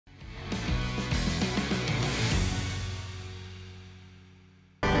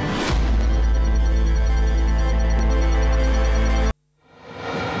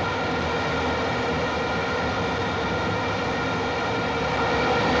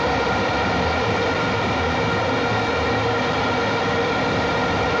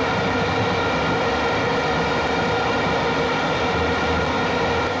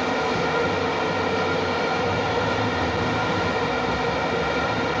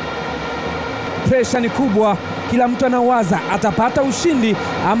Pressure ni kubwa, kila mtu anawaza atapata ushindi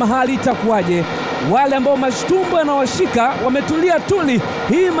ama hali itakuwaje. Wale ambao mashtumbo yanawashika wametulia tuli.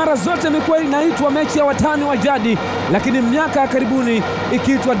 Hii mara zote imekuwa inaitwa mechi ya watani wa jadi, lakini miaka ya karibuni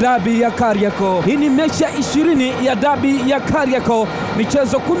ikiitwa dabi ya Kariakoo. Hii ni mechi ya 20 ya dabi ya Kariakoo.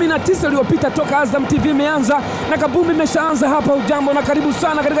 Michezo 19 iliyopita toka Azam TV imeanza na kabumbi imeshaanza hapa. Ujambo na karibu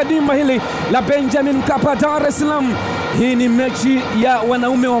sana katika dimba hili la Benjamin Mkapa, Dar es Salaam. Hii ni mechi ya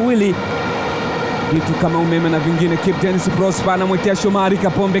wanaume wawili, vitu kama umeme na vingine. Kibu Denis Prosper anamwekea Shomari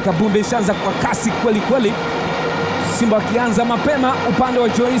Kapombe. Kabumbe ishaanza kwa kasi kweli kweli. Simba akianza mapema upande wa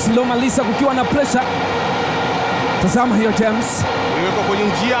Joyce Lomalisa kukiwa na pressure. Tazama hiyo James. Imewekwa kwenye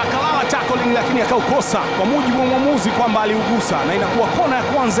njia, kalala tackling lakini akaukosa kwa mujibu wa mwamuzi kwamba aliugusa, na inakuwa kona ya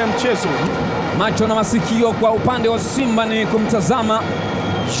kwanza ya mchezo. Macho na masikio kwa upande wa Simba ni kumtazama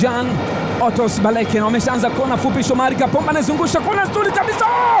Jean Otos Baleke, na wameshaanza kona fupi. Shomari Kapombe anazungusha kona nzuri kabisa.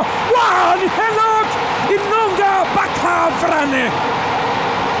 Wow, ni Hennock Inonga Bakavrane.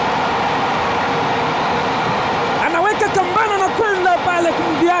 Anaweka kambana na kwenda pale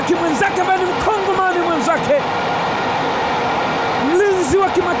kumbiaki mwenzake ambaye ni Mkongomani mwenzake, mlinzi wa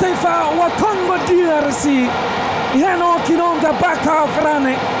kimataifa wa Kongo DRC, Hennock Inonga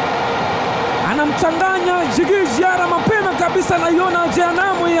Bakavrane. Anamchanganya Jigijiara mapema kabisa, na yona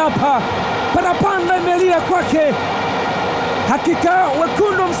jehanamu hapa. Parapanda imelia kwake. Hakika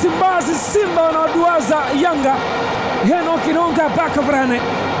wekundu Msimbazi Simba wanaoduaza Yanga. Hennock Inonga Bakavrane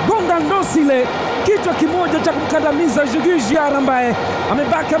gonga ndosile, kichwa kimoja cha kumkandamiza Jigijiara ambaye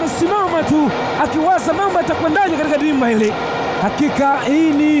amebaki amesimama tu akiwaza mambo yatakwendaje katika dimba hili. Hakika hii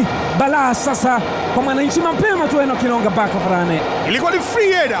ni balaa sasa kwa mwananchi. Mapema tu Hennock Inonga Bakavrane, ilikuwa ni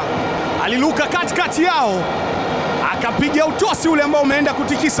free header, aliluka katikati yao akapiga utosi ule ambao umeenda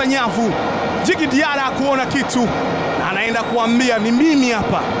kutikisa nyavu. Jigijiara kuona kitu na anaenda kuambia ni mimi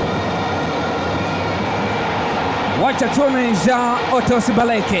hapa. Wacha tuone Jean Otos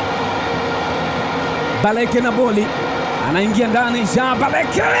Baleke. Baleke na boli anaingia ndani. Jean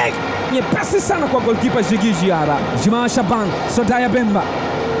Baleke nyepesi sana kwa goalkeeper Jigijiara. Jumaa Shaban Sodaya Bemba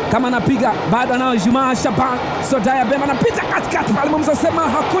kama anapiga bado anao. Jumaa Shaban Sodaya Bemba anapita katikati pale, mwamuzi asema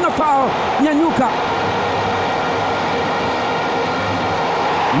hakuna foul. Nyanyuka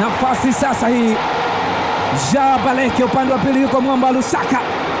nafasi sasa hii. Jean Baleke upande wa pili yuko Mwamba Lusaka,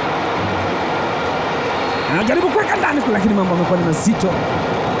 anajaribu kuweka ndani lakini mambo yamekuwa ni mazito.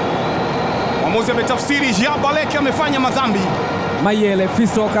 Mwamuzi ametafsiri Jean Baleke amefanya madhambi. Mayele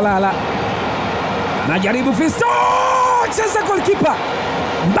Fisto Kalala anajaribu. Fisto cheza goalkeeper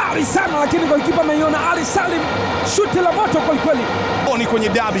mbali sana, lakini goalkeeper ameiona. Ali Salim shuti la moto kwa kweli. Ni kwenye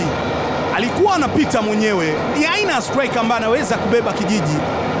dabi alikuwa anapita mwenyewe, ni aina ya striker ambaye anaweza kubeba kijiji.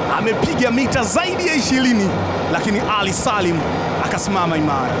 Amepiga mita zaidi ya 20, lakini Ali Salim akasimama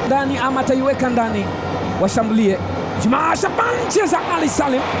imara. Ndani ama ataiweka ndani, washambulie. Jumaa Shaban cheza. Ali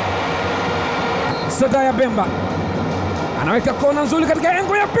Salim Sodaya Bemba anaweka kona nzuri katika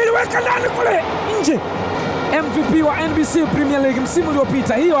engo ya pili, weka ndani kule nje. MVP wa NBC Premier League msimu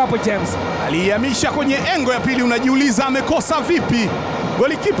uliopita, hiyo hapo James. Alihamisha kwenye engo ya pili, unajiuliza amekosa vipi?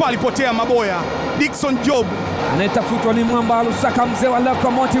 Golikipa alipotea maboya. Dickson Job anayetafutwa ni Mwamba Lusaka, mzee wa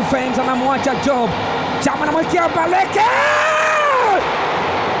Locomotive Fans, anamwacha Job. Chama anamwekea Baleke,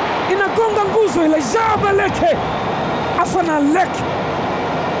 inagonga nguzo ile. Jean Baleke afana lek.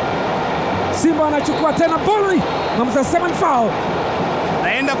 Simba anachukua tena boli, mwamuzi anasema ni foul.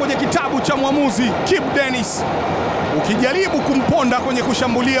 Naenda kwenye kitabu cha mwamuzi Kibu Denis. Ukijaribu kumponda kwenye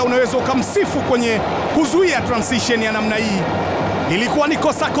kushambulia, unaweza ukamsifu kwenye kuzuia transition ya namna hii. Ilikuwa ni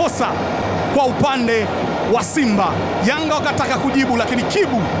kosa kwa upande wa Simba. Yanga wakataka kujibu, lakini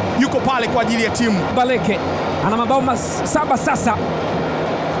Kibu yuko pale kwa ajili ya timu. Baleke ana mabao 7 sasa.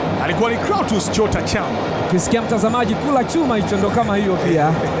 Alikuwa ni Kratos Chota Chama. Ukisikia mtazamaji kula chuma hicho ndo kama hiyo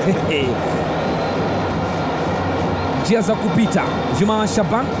pia. Njia za kupita. Jumaa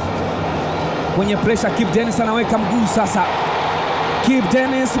Shaban kwenye pressure. Kibu Denis anaweka mguu sasa. Kibu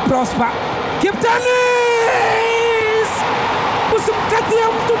Denis Prosper. Kibu Denis! Usimkatie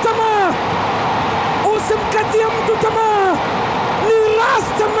mtu tamaa. Usimkatie mtu tamaa. Ni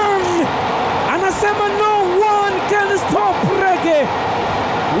Rastaman. Anasema no one can stop reggae.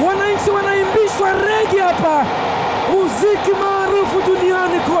 Wananchi wanaimbishwa reggae hapa. Muziki maarufu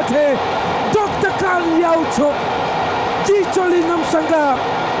duniani kote. Dr. Kariakoo, jicho linamshangaa.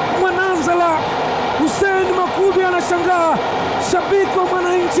 Mwananzala Hussein Makubi anashangaa. Shabiki wa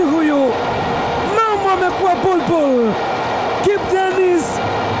mwananchi huyu, mama amekuwa bulbul. Kibu Denis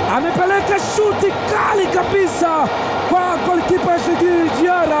amepeleka shuti kali kabisa kwa goalkeeper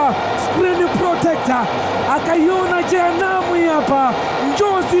Jigijiara, screen protector, akaiona jehanamu hapa,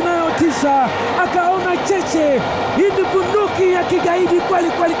 njozi inayotisha. kabisa, akaona cheche. Hii ni bunduki ya kigaidi kweli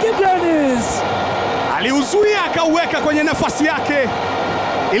kweli. Kibu Denis aliuzuia akauweka kwenye nafasi yake.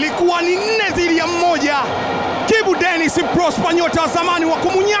 Ilikuwa ni 4 dhidi ya 1. Kibu Denis Prosper, nyota wa zamani wa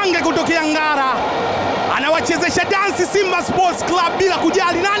Kumunyange kutokea Ngara, anawachezesha dansi Simba Sports Club bila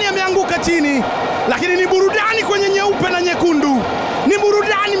kujali nani ameanguka chini, lakini ni burudani kwenye nyeupe na nyekundu, ni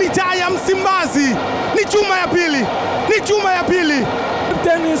burudani mitaa ya Msimbazi. Ni chuma ya pili, ni chuma ya pili.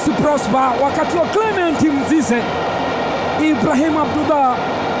 Denis Prosper wakati wa Clement Mzize, Ibrahim Abdullah,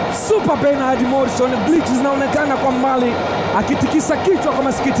 Super Bernard Morrison, glitches zinaonekana kwa mbali, akitikisa kichwa kwa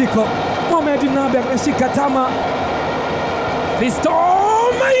masikitiko. Mohamed Nabi akashika tama. Fisto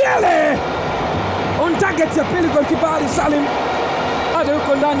Mayele on target ya pili kwa kibali. Salaam hata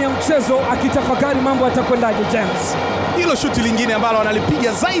yuko ndani ya mchezo akitafakari mambo yatakwendaje. James, hilo shuti lingine ambalo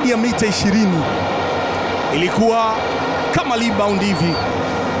analipiga zaidi ya mita 20 ilikuwa kama rebound hivi.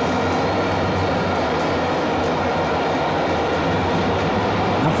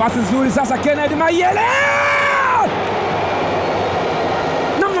 Nafasi nzuri sasa, Kennedy Mayele.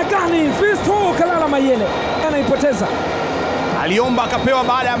 Namna gani Fisto kalala Mayele anaipoteza. Aliomba akapewa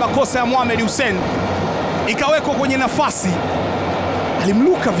baada ya makosa ya Mohamed Hussein, ikawekwa kwenye nafasi.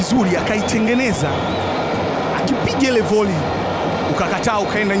 Alimluka vizuri akaitengeneza, akipiga ile volley ukakataa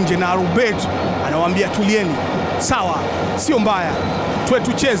ukaenda nje, na Rubet anawaambia tulieni, sawa, sio mbaya,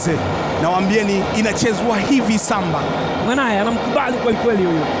 tucheze. Nawaambieni inachezwa hivi Samba. Mwanaye anamkubali kweli kweli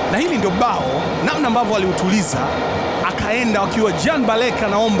huyo. Na hili ndio bao, namna ambavyo aliutuliza, akaenda wakiwa Jean Baleka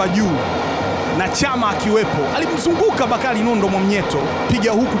naomba juu na Chama akiwepo. Alimzunguka Bakari Nondo Mwamnyeto,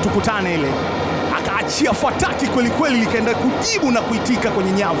 piga huku tukutane ile. Akaachia fataki kweli kweli, likaenda kujibu na kuitika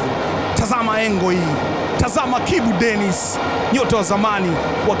kwenye nyavu. Tazama engo hii. Tazama Kibu Denis, nyota wa zamani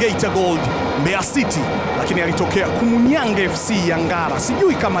wa Geita Gold, Mbeya City, lakini alitokea Kumunyange FC ya Ngara.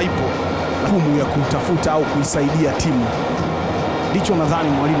 Sijui kama ipo humu ya kutafuta au kuisaidia timu. Ndicho nadhani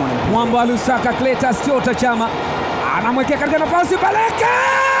mwalimu anampiga. Mwambo alusaka Cletus Kiota Chama anamwekea katika nafasi Baleka.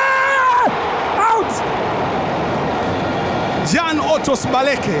 Out! Jan Otos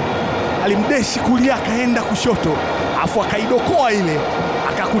Baleke alimdeshi kulia akaenda kushoto, afu akaidokoa ile,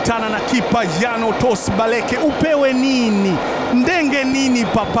 akakutana na kipa Jan Otos Baleke. Upewe nini? Ndenge nini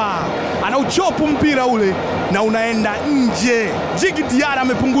papa? Anauchopu mpira ule na unaenda nje. Jigi Diara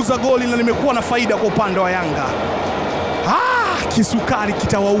amepunguza goli na limekuwa na faida kwa upande wa Yanga. Kisukari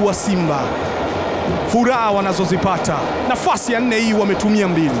kitawaua Simba. Furaha wanazozipata. Nafasi ya 4 hii wametumia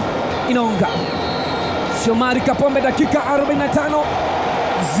 2. Inonga. Shomari Kapombe, dakika 45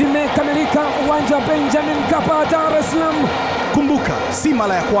 zimekamilika uwanja wa Benjamin Mkapa, Dar es Salaam. Kumbuka, si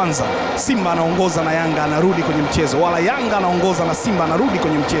mara ya kwanza Simba anaongoza na Yanga anarudi kwenye mchezo, wala Yanga anaongoza na Simba anarudi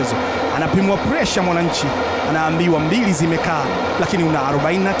kwenye mchezo. Anapimwa pressure Mwananchi, anaambiwa 2 zimekaa, lakini una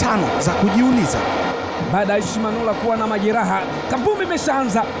 45 za kujiuliza. Baada ya Ishimanula kuwa na majeraha, kabumbi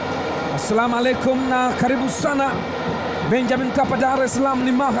imeshaanza. Assalamu alaikum na karibu sana Benjamin Mkapa, Dar es Salaam.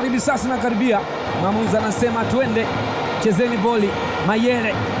 Ni magharibi sasa na karibia. Mwamuzi anasema twende, chezeni boli.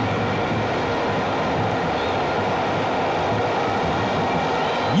 Mayele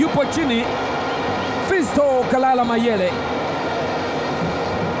yupo chini. Fisto kalala Mayele.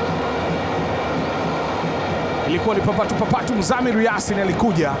 Ilikuwa ni papatu. Mzamiru Yasin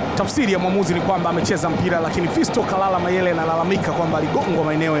alikuja. Tafsiri ya mwamuzi ni kwamba amecheza mpira, lakini Fisto kalala Mayele analalamika kwamba aligongwa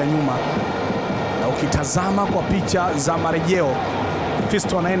maeneo ya nyuma. Na ukitazama kwa picha za marejeo,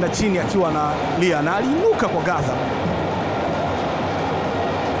 Fisto anaenda chini akiwa analia na aliinuka kwa ghadhabu.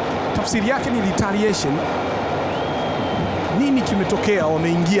 Tafsiri yake ni retaliation. Nini kimetokea?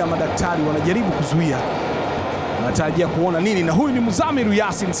 Wameingia madaktari, wanajaribu kuzuia, wanatarajia kuona nini. Na huyu ni Mzamiru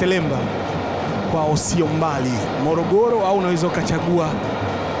Yasin Selemba, kwao sio mbali, Morogoro au unaweza ukachagua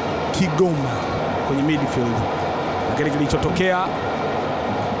Kigoma kwenye midfield. Lakini kilichotokea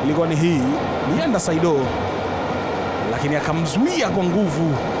ilikuwa ni hii, nienda Saido, lakini akamzuia kwa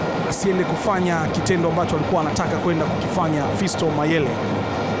nguvu asiende kufanya kitendo ambacho alikuwa anataka kwenda kukifanya. Fisto Mayele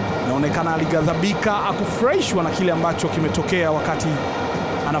inaonekana alighadhabika, akufurahishwa na kile ambacho kimetokea wakati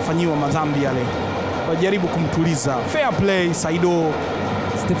anafanyiwa madhambi yale. Wajaribu kumtuliza. Fair play Saido.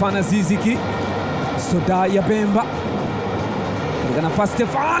 Stefana Ziziki, Soda ya Bemba katika nafasi.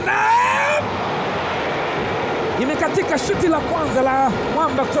 Stefana imekatika shuti la kwanza la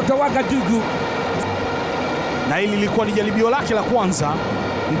Mwamba kutoka Wagadugu, na hili lilikuwa ni jaribio lake la kwanza.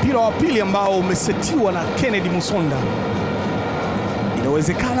 Mpira wa pili ambao umesetiwa na Kennedy Musonda.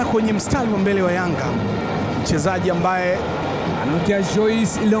 Inawezekana kwenye mstari wa mbele wa Yanga, mchezaji ambaye ananukia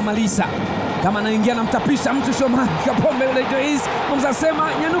Joyce Iliomalisa kama anaingia na mtapisha mtu. Shomari Kapombe yule Joyce, mzasema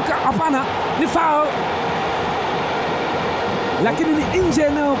nyanuka, hapana, ni foul. lakini ni nje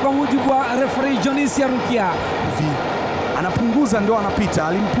eneo kwa mujibu wa referee Jonisia Rukia. Anapunguza ndio anapita.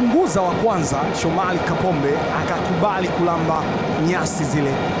 Alimpunguza wa kwanza Shomali Kapombe, akakubali kulamba nyasi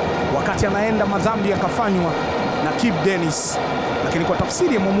zile. Wakati anaenda madhambi akafanywa na Kibu Denis, lakini kwa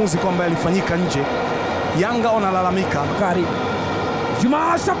tafsiri ya mwamuzi kwamba alifanyika nje. Yanga wanalalamika. Kari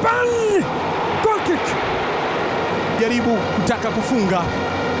Juma Shaban, goal kick. Jaribu kutaka kufunga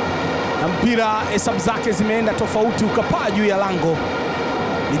na mpira hesabu zake zimeenda tofauti, ukapaa juu ya lango.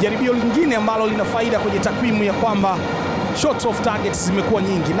 Ni jaribio lingine ambalo lina faida kwenye takwimu ya kwamba shots off targets zimekuwa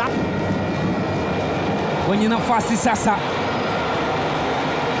nyingi. Na kwenye nafasi sasa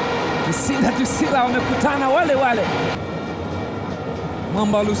Kisila wamekutana wale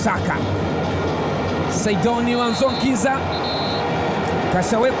Mwamba Lusaka, Saidoni Wanzonkiza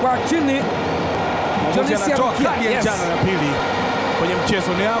kashawekwa chini. Jonisia Rukia kadi ya njano ya pili kwenye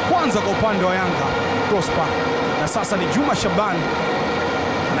mchezo, ni ya kwanza kwa upande wa Yanga Prosper, na sasa ni Juma Shaban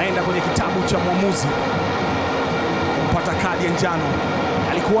anaenda kwenye kitabu cha mwamuzi kumpata kadi ya njano.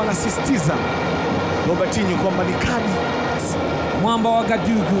 Alikuwa anasisitiza Robertinho kwamba ni kadi. Mwamba wa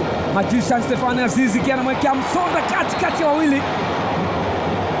Gadugu Majisha Stefano Azizi kia anamwekea Msonda katikati ya wawili.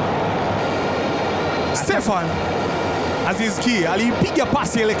 Stefan Aziz Ki aliipiga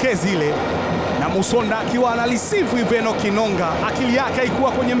pasi elekezi ile, na Musonda akiwa analisifu Hennock Inonga, akili yake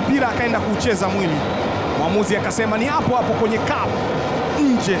haikuwa kwenye mpira, akaenda kucheza mwili. Mwamuzi akasema ni hapo hapo kwenye cup,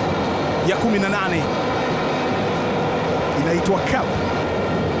 nje ya 18, inaitwa cup.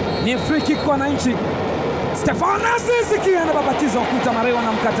 Ni free kick kwa wananchi. Stefano Aziz Ki anababatiza ukuta, Mareo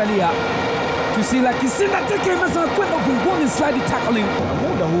anamkatalia. Tusila Kisinda teke imesema kwenda uvunguni, slide tackling.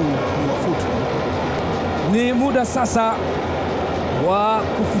 Muda huu ni wafutu. Ni muda sasa wa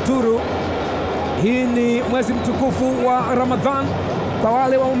kufuturu. Hii ni mwezi mtukufu wa Ramadhan kwa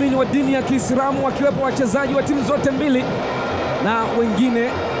wale waumini wa dini ya Kiislamu, wakiwepo wachezaji wa timu zote mbili na wengine,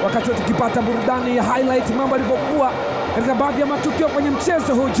 wakati tukipata burudani ya highlight mambo yalivyokuwa katika baadhi ya matukio kwenye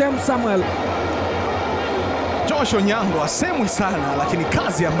mchezo huu. James Samuel Josh Onyango asemwi sana, lakini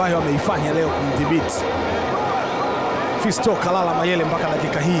kazi ambayo ameifanya leo kumdhibiti Fisto Kalala Mayele mpaka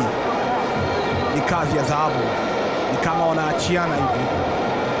dakika hii ni kazi ya dhahabu. Ni kama wanaachiana hivi.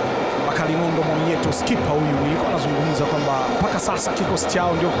 Makalinondo Mwamnyeto skipper huyu, nilikuwa nazungumza kwamba mpaka sasa kikosi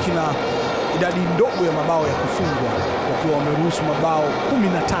chao ndio kina idadi ndogo ya mabao ya kufungwa, wakiwa wameruhusu mabao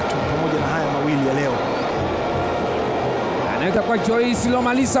 13 pamoja na haya mawili ya leo. Anaweka kwa Joyce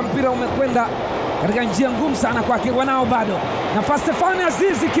Lomalisa, mpira umekwenda katika njia ngumu sana kwake. Wanao bado nafasi. Stefano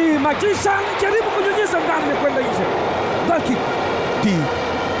Aziz Ki Majisha jaribu kunyunyiza ndani, imekwenda nje. Goal kick.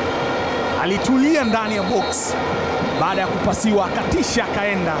 Alitulia ndani ya box baada ya kupasiwa, akatisha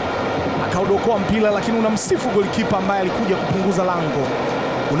akaenda akaudokoa mpira, lakini unamsifu golikipa ambaye alikuja kupunguza lango.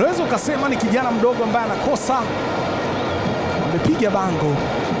 Unaweza ukasema ni kijana mdogo ambaye anakosa.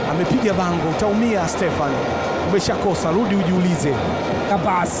 Amepiga bango, utaumia Stefan, umeshakosa, rudi ujiulize.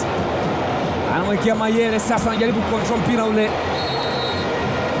 Kabas anamwekea Mayele, sasa anajaribu control mpira ule.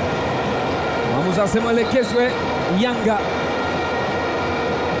 Mwamuzi anasema elekezwe Yanga.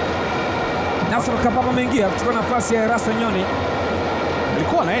 Nasr Kapapa ameingia kuchukua nafasi ya Rasa Nyoni.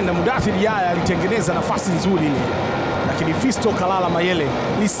 Alikuwa anaenda Mudathiri Yaya, alitengeneza nafasi nzuri ile, lakini Fisto Kalala Mayele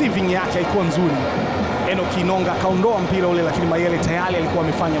receiving yake haikuwa nzuri. Hennock Inonga kaondoa mpira ule, lakini Mayele tayari alikuwa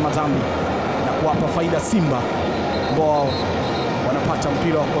amefanya madhambi na kuwapa faida Simba ambao wanapata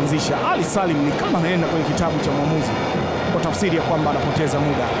mpira wa kuanzisha. Ali Salim ni kama anaenda kwenye kitabu cha mwamuzi kwa tafsiri ya kwamba anapoteza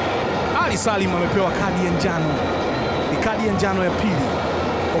muda. Ali Salim amepewa kadi ya njano, ni kadi ya njano ya pili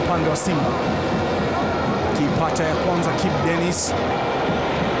kwa upande wa Simba, akiipata ya kwanza Kibu Denis.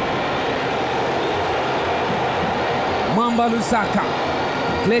 Mwamba Lusaka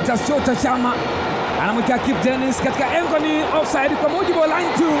Cletus Chota Chama anamwekea Kibu Denis katika engo, ni offside kwa mujibu wa line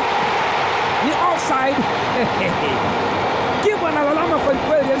 2, ni offside. Kibu analalama kwa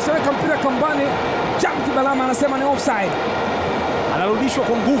kweli, alishaweka mpira kambani. James Balama anasema ni offside. Anarudishwa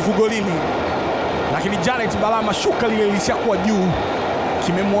kwa nguvu golini, lakini Janet Balama shuka lile lilishakuwa juu,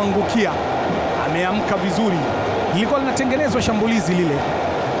 kimemwangukia. Ameamka vizuri, lilikuwa linatengenezwa shambulizi lile,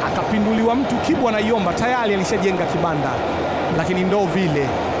 akapinduliwa mtu. Kibu anaiomba, tayari alishajenga kibanda, lakini ndo vile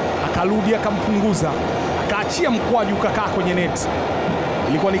akarudi akampunguza, akaachia mkwaju ukakaa kwenye net.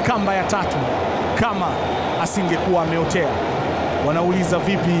 Ilikuwa ni kamba ya tatu kama asingekuwa ameotea. Wanauliza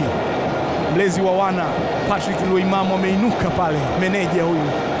vipi? Mlezi wa wana Patrick Luimamu ameinuka pale, meneja huyu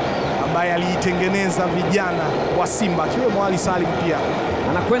ambaye aliitengeneza vijana wa Simba akiwemo Ali Salim pia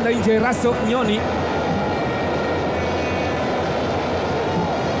anakwenda nje. Raso Nyoni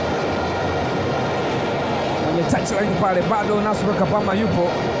kwenye touchline pale, bado Nasr Kapama yupo.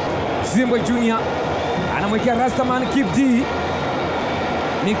 Zimbwe Junior anamwekea Rastaman Kibu Denis,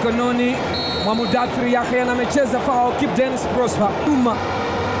 mikononi mwa Mudathiri Yahya na amecheza foul. Kibu Denis Prosper Uma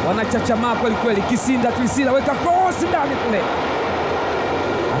wanachachamaa kweli kweli. Kisinda Twisila weka cross ndani kule,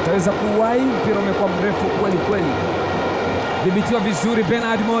 ataweza kuwahi, mpira umekuwa mrefu kweli kweli. Dhibitiwa vizuri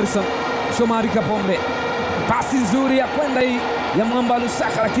Bernard Morrison. Shomari Kapombe, pasi nzuri ya kwenda hii ya Mwamba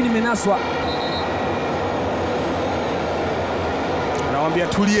Lusaka, lakini menaswa. Anawambia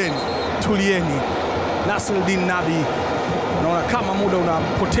tulieni, tulieni. Nasruddin Nabi, unaona kama muda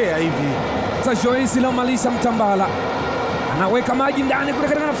unapotea hivi. Sasa Joyce Lomalisa Mtambala anaweka maji ndani kule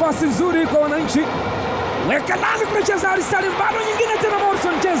katika nafasi nzuri kwa wananchi. Weka ndani kumecheza Ali Salim, bado nyingine tena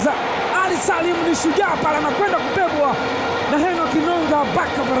Morrison cheza. Ali Salim ni shujaa pala, anakwenda kubebwa na Hennock Inonga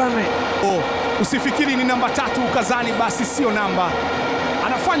baka barane. Usifikiri ni namba 3 ukazani basi sio namba.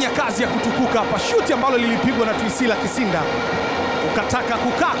 Anafanya kazi ya kutukuka hapa. Shuti ambalo lilipigwa na Twisila Kisinda, ukataka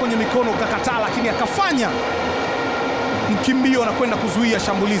kukaa kwenye mikono ukakataa, lakini akafanya mkimbio na kwenda kuzuia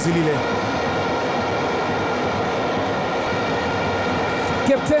shambulizi lile.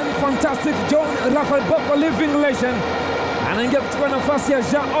 Captain Fantastic John Raphael Boko, living legend, anaingia kuchukua nafasi ya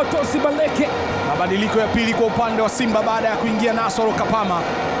Jean Otto Sibaleke. Mabadiliko ya pili kwa upande wa Simba baada ya kuingia Nasoro Kapama.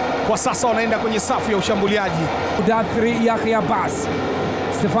 Kwa sasa wanaenda kwenye safu ya ushambuliaji. Mudathiri Yahya Bas,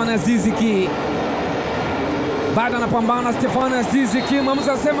 Stefano Aziziki bado anapambana. Stefano Aziziki, mwamuzi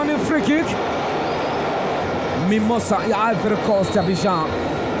anasema ni free kick. Mimosa ya Ivory Coast Abidjan.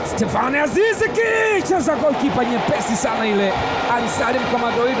 Stefano Aziziki cheza goalkeeper nyepesi sana ile. Ali Salim kwa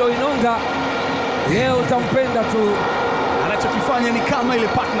madoido. Inonga leo utampenda tu. Anachokifanya ni kama ile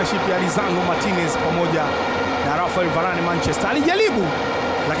partnership ya Lisandro Martinez pamoja na Rafael Varane Manchester. Alijaribu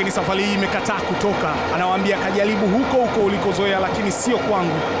lakini safari hii imekataa kutoka. Anawaambia kajaribu huko huko ulikozoea, lakini sio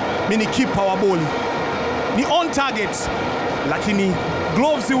kwangu. Mimi ni kipa wa boli. Ni on target, lakini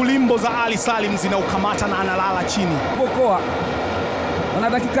gloves ulimbo za Ali Salim zinaukamata na analala chini. Bokoa wana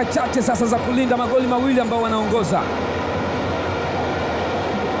dakika chache sasa za kulinda magoli mawili ambao wanaongoza.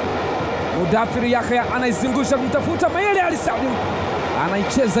 Mudathiri Yahya anaizungusha kumtafuta Mayele. Ali Salim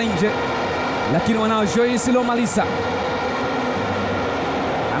anaicheza nje, lakini wanao Joyce Lomalisa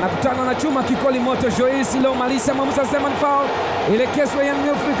anakutana na chuma kikoli moto. Joyce Lomalisa, mwamuzi anasema ni foul, ile kesi ya Young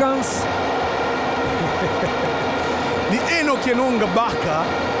Africans. Ni Hennock Inonga Baka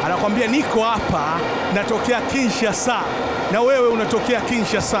anakwambia niko hapa, natokea Kinshasa na wewe unatokea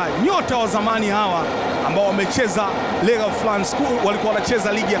Kinshasa. Nyota wa zamani hawa ambao wamecheza Ligue de France, walikuwa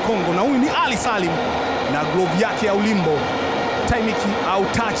wanacheza ligi ya Kongo, na huyu ni Ali Salim na glove yake ya ulimbo. Timing au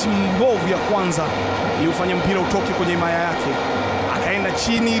touch mbovu ya kwanza iliyofanya mpira utoke kwenye himaya yake, akaenda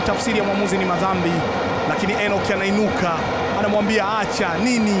chini. Tafsiri ya mwamuzi ni madhambi, lakini Hennock anainuka, anamwambia acha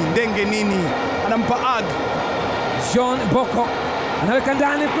nini, ndenge nini, anampa ag. John Boko anaweka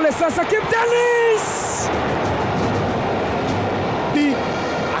ndani kule sasa. Kibu Denis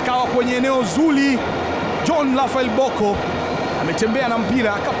akawa kwenye eneo zuri. John Raphael Boko ametembea na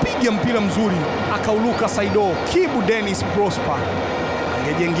mpira, akapiga mpira mzuri, akauluka Saido. Kibu Denis Prosper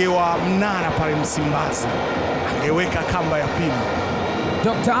angejengewa mnara pale Msimbazi, angeweka kamba ya pili.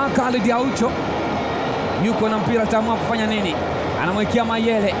 Dr. Khalid Aucho yuko na mpira, ataamua kufanya nini? Anamwekea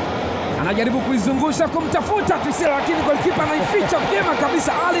Mayele, anajaribu kuizungusha kumtafuta Twisila, lakini goalkeeper anaificha vyema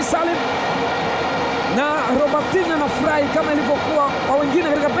kabisa. Ali Salim na Robertino anafurahi kama ilivyokuwa kwa wengine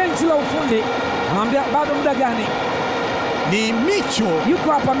katika benchi la ufundi. Anamwambia bado muda gani? Ni Micho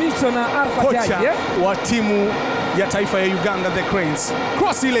yuko hapa, Micho na Alpha kocha wa timu ya taifa ya Uganda the Cranes.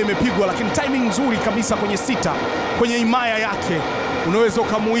 Cross ile imepigwa, lakini timing nzuri kabisa kwenye sita, kwenye himaya yake. Unaweza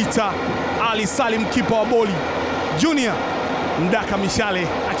ukamuita Ali Salim, kipa wa boli Junior Mdaka Mishale,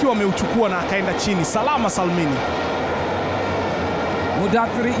 akiwa ameuchukua na akaenda chini salama salmini.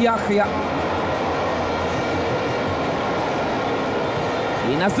 Mudathiri Yahya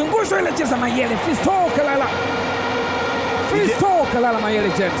inazungushwa, ile cheza Mayele. Fisto Kalala Mayele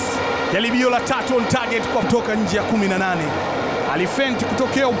James. Jaribio la 3 on target kwa kutoka nje ya 18. Alifenti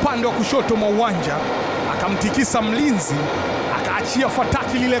kutokea upande wa kushoto mwa uwanja, akamtikisa mlinzi, akaachia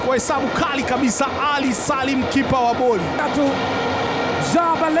fataki lile kwa hesabu kali kabisa. Ali Salim, kipa wa boli.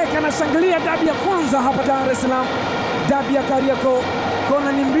 Jabaleka anashangilia dabi ya kwanza hapa Dar es Salaam, dabi ya Kariakoo.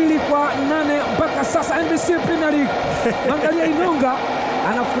 Kona ni 2-8 mpaka sasa NBC Premier League. Angalia Inonga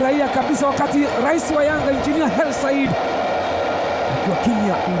anafurahia kabisa, wakati rais wa Yanga Engineer Hersi Said akiwa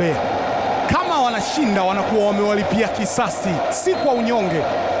kimya. Kama wanashinda wanakuwa wamewalipia kisasi, si kwa unyonge,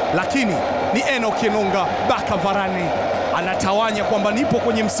 lakini ni Hennock Inonga Baka Varane anatawanya kwamba nipo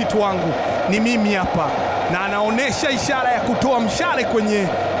kwenye msitu wangu, ni mimi hapa, na anaonesha ishara ya kutoa mshale kwenye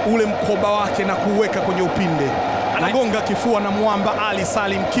ule mkoba wake na kuweka kwenye upinde. Anagonga kifua na mwamba Ali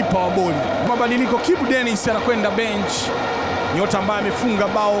Salim, kipa wa boli. Mabadiliko, Kibu Denis anakwenda bench, nyota ambaye amefunga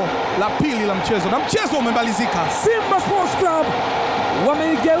bao la pili la mchezo, na mchezo umemalizika. Simba Sports Club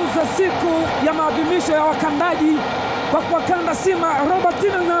wameigeuza siku ya maadhimisho ya wakandaji kwa kuwakanda Simba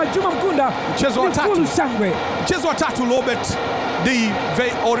Robertino na Juma Mkunda. Mchezo wa tatu, shangwe. Mchezo wa tatu, Robert de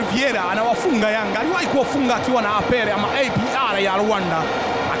Oliveira anawafunga Yanga. Aliwahi kuwafunga akiwa na Apere ama APR ya Rwanda,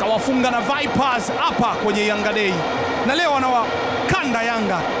 akawafunga na Vipers hapa kwenye Yanga Day, na leo anawakanda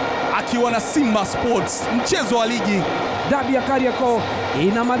Yanga akiwa na Simba Sports. Mchezo wa ligi dabi ya Kariakoo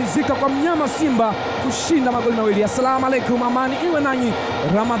inamalizika kwa mnyama Simba kushinda magoli mawili. Assalamu alaikum, amani iwe nanyi,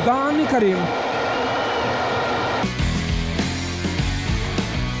 Ramadhani Karim.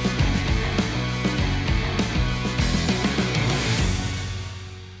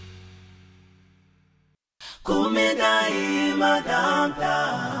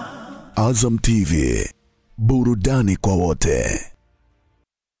 Azam TV, burudani kwa wote.